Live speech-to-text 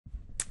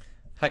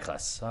Hi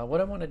class.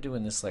 What I want to do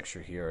in this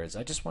lecture here is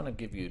I just want to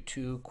give you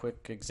two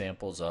quick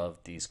examples of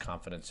these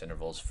confidence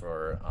intervals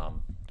for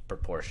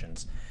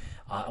proportions.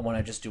 I want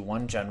to just do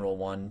one general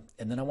one,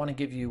 and then I want to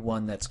give you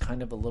one that's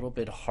kind of a little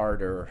bit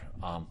harder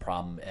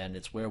problem, and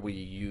it's where we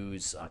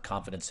use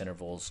confidence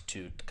intervals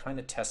to kind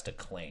of test a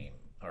claim,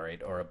 all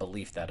right, or a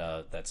belief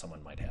that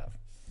someone might have.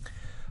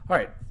 All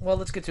right, well,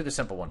 let's get through the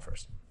simple one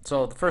first.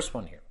 So the first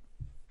one here.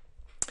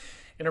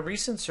 In a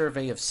recent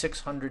survey of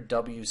 600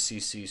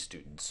 WCC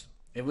students,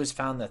 it was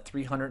found that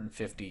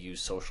 350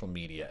 use social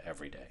media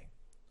every day.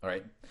 All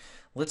right,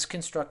 let's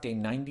construct a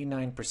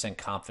 99%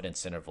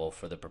 confidence interval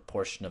for the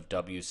proportion of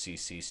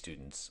WCC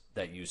students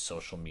that use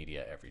social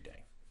media every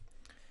day.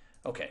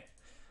 Okay,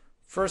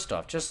 first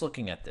off, just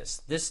looking at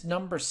this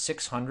number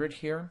 600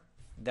 here,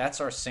 that's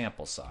our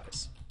sample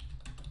size.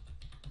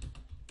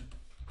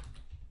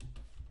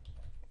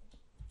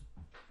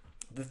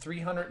 The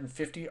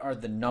 350 are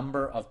the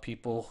number of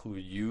people who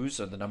use,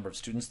 or the number of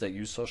students that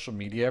use social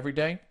media every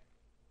day.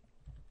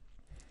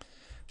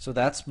 So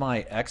that's my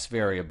x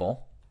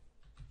variable.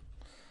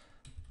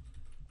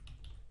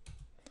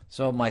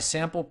 So my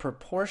sample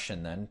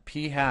proportion then,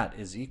 p hat,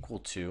 is equal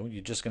to,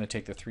 you're just going to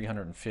take the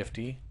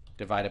 350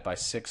 divided by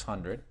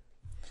 600.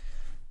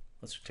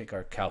 Let's take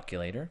our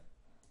calculator.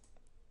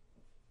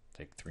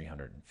 Take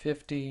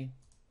 350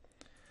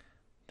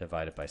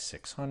 divided by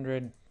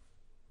 600,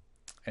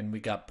 and we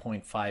got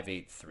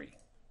 0.583.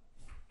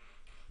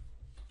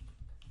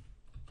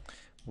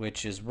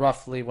 Which is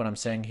roughly, what I'm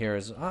saying here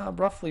is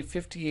roughly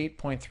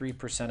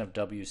 58.3% of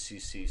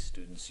WCC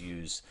students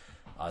use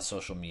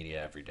social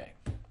media every day.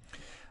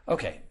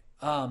 Okay,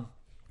 well,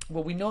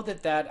 we know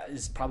that that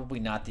is probably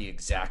not the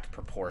exact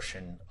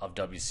proportion of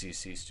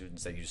WCC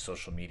students that use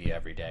social media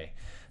every day.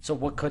 So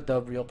what could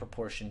the real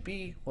proportion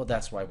be? Well,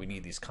 that's why we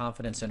need these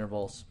confidence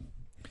intervals.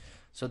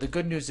 So the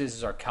good news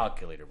is our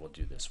calculator will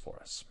do this for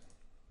us.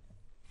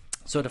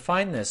 So to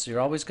find this,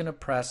 you're always going to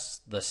press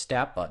the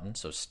stat button,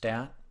 so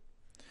stat.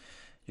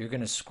 You're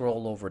going to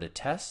scroll over to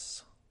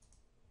tests,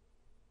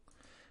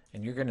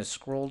 and you're going to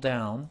scroll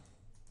down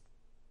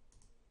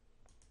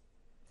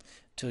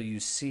till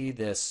you see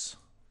this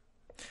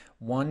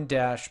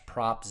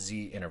 1-prop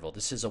z interval.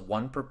 This is a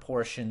 1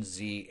 proportion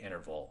z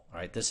interval. All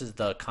right, this is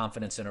the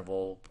confidence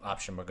interval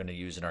option we're going to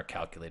use in our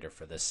calculator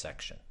for this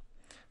section.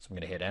 So I'm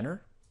going to hit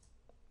enter.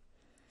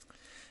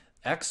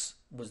 X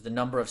was the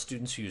number of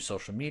students who use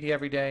social media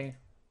every day,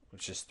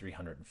 which is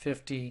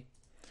 350.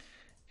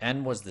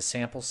 N was the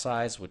sample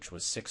size, which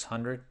was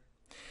 600.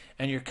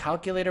 And your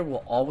calculator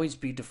will always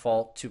be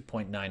default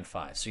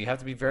 2.95. So you have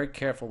to be very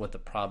careful with the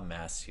problem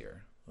mass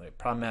here. Like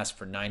problem mass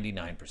for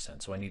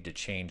 99%. So I need to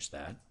change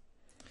that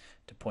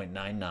to 0.99.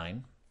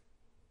 And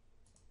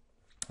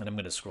I'm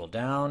going to scroll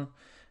down.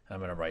 And I'm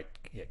going to write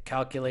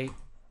calculate.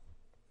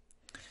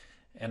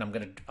 And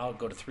I'll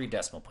go to 3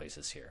 decimal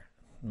places here.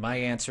 My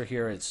answer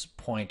here is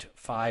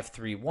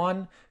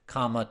 0.531,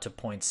 comma, to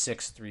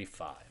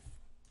 0.635.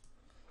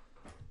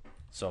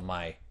 So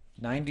my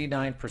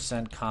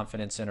 99%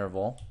 confidence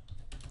interval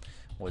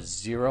was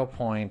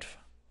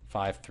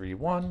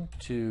 0.531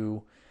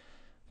 to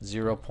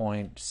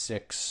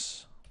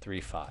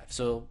 0.635.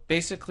 So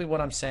basically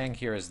what I'm saying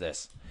here is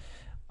this.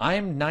 I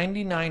am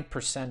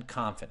 99%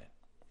 confident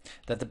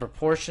that the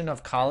proportion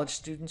of college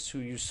students who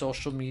use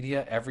social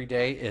media every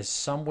day is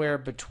somewhere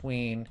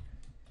between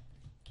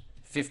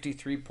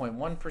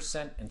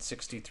 53.1% and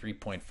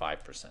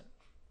 63.5%.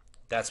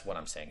 That's what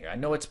I'm saying here. I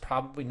know it's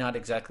probably not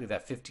exactly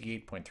that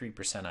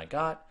 58.3% I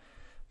got,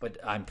 but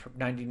I'm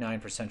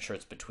 99% sure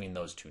it's between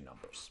those two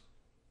numbers.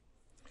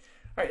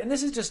 All right, and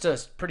this is just a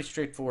pretty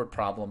straightforward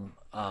problem.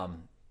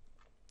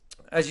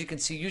 As you can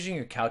see, using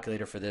your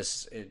calculator for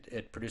this,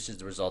 it produces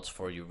the results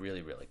for you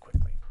really, really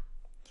quickly.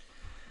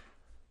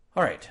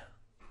 All right.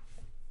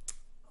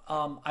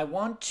 I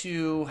want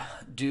to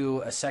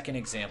do a second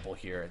example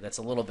here that's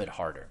a little bit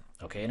harder,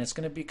 okay? And it's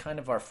going to be kind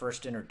of our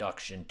first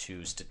introduction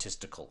to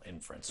statistical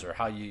inference, or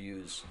how you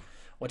use,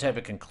 what type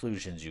of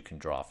conclusions you can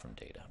draw from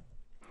data.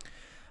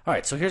 All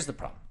right, so here's the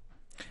problem.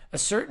 A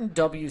certain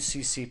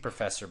WCC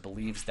professor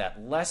believes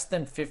that less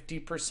than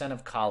 50%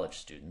 of college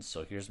students,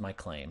 so here's my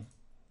claim,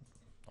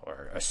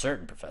 or a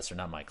certain professor,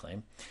 not my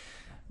claim.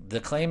 The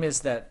claim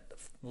is that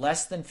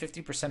less than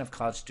 50% of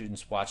college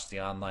students watch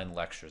the online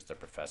lectures the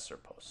professor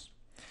posts.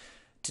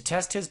 To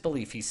test his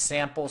belief, he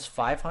samples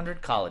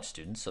 500 college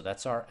students, so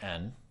that's our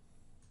N,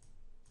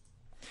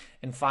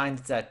 and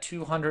finds that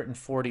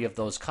 240 of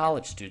those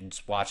college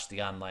students watch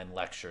the online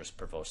lectures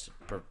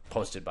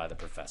posted by the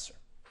professor.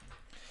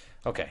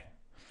 Okay,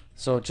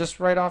 so just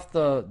right off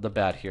the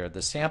bat here,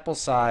 the sample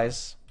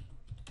size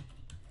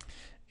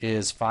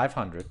is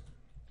 500.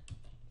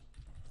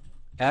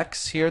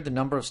 X here, the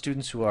number of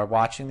students who are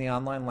watching the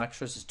online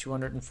lectures, is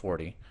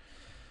 240.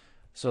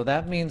 So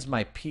that means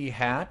my p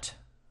hat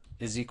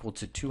is equal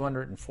to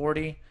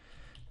 240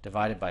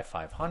 divided by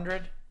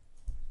 500.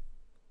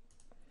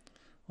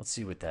 Let's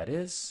see what that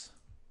is.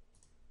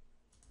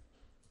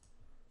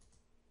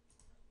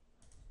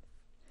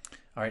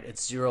 All right,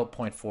 it's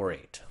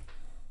 0.48.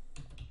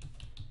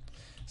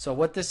 So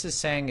what this is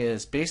saying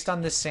is, based on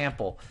this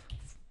sample,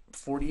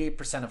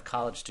 48% of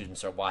college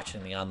students are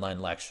watching the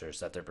online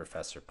lectures that their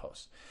professor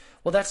posts.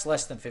 Well, that's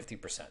less than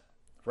 50%,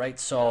 right?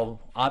 So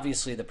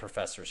obviously the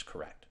professor is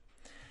correct.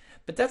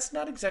 But that's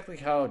not exactly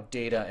how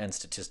data and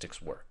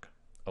statistics work,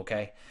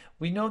 okay?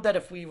 We know that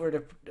if we were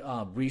to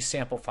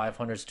resample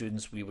 500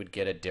 students, we would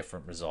get a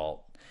different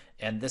result.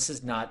 And this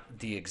is not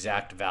the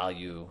exact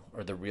value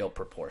or the real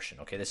proportion,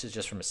 okay? This is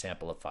just from a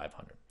sample of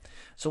 500.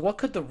 So what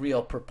could the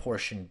real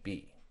proportion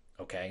be,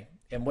 okay?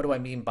 And what do I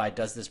mean by,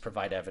 does this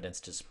provide evidence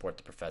to support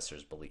the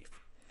professor's belief?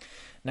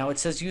 Now it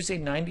says use a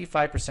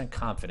 95%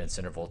 confidence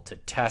interval to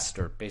test,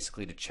 or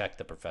basically to check,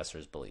 the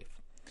professor's belief.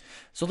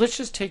 So let's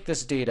just take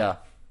this data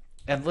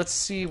and let's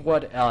see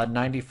what a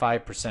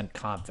 95%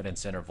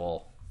 confidence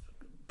interval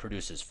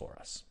produces for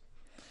us.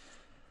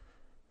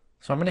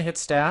 So I'm going to hit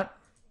stat.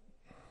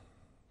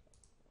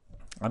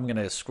 I'm going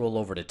to scroll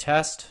over to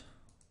test.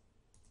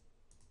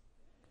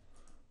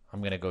 I'm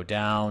going to go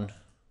down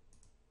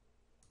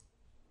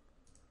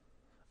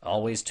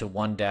always to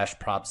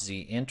 1-prop z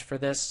int for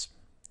this.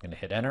 I'm going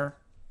to hit enter.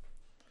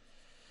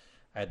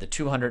 I had the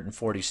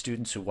 240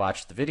 students who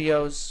watched the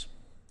videos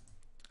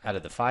out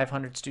of the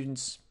 500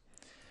 students.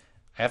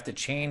 I have to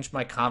change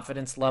my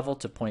confidence level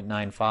to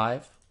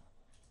 0.95.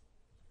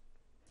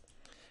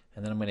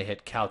 And then I'm going to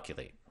hit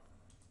calculate.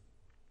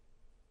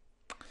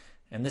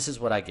 And this is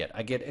what I get.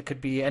 It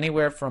could be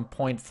anywhere from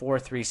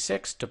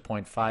 0.436 to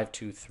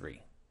 0.523.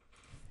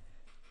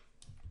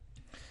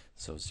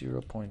 So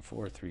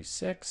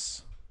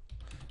 0.436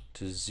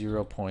 to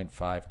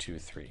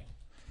 0.523.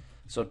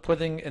 So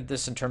putting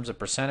this in terms of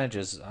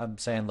percentages, I'm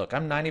saying, look,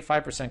 I'm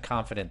 95%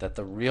 confident that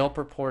the real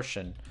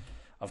proportion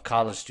of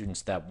college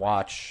students that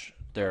watch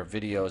their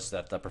videos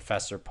that the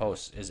professor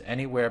posts is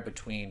anywhere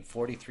between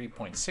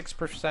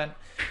 43.6%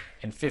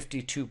 and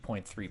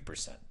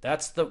 52.3%.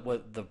 That's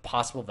what the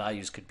possible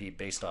values could be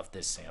based off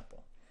this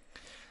sample.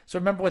 So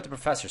remember what the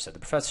professor said. The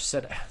professor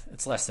said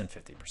it's less than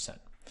 50%.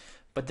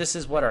 But this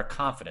is what our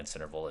confidence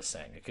interval is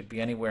saying. It could be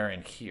anywhere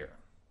in here.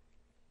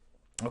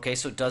 Okay,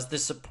 so does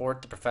this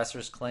support the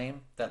professor's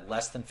claim that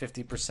less than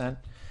 50%?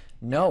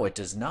 No, it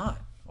does not.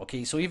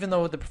 Okay, so even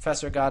though the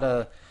professor got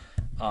a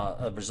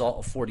result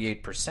of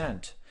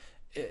 48%,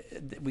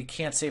 we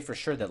can't say for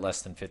sure that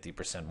less than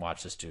 50%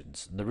 watch the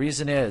students. And the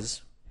reason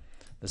is,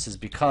 this is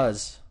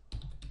because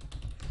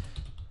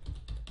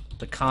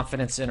the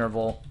confidence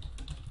interval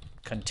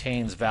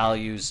contains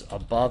values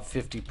above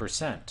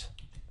 50%.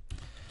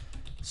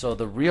 So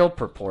the real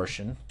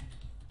proportion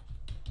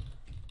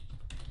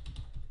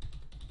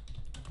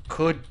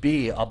could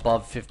be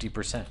above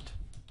 50%.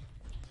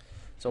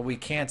 So we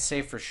can't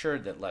say for sure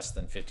that less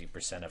than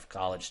 50% of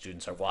college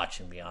students are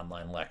watching the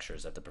online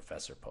lectures that the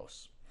professor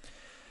posts.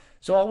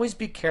 So always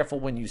be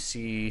careful when you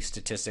see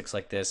statistics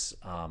like this,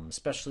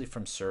 especially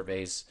from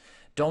surveys.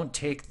 Don't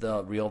take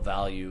the real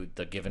value,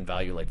 the given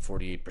value like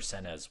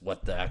 48%, as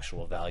what the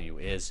actual value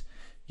is.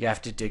 You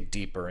have to dig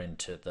deeper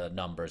into the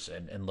numbers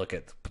and look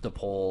at the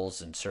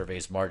polls and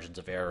surveys, margins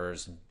of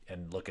errors,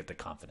 and look at the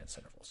confidence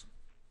intervals.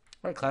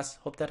 All right, class,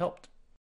 hope that helped.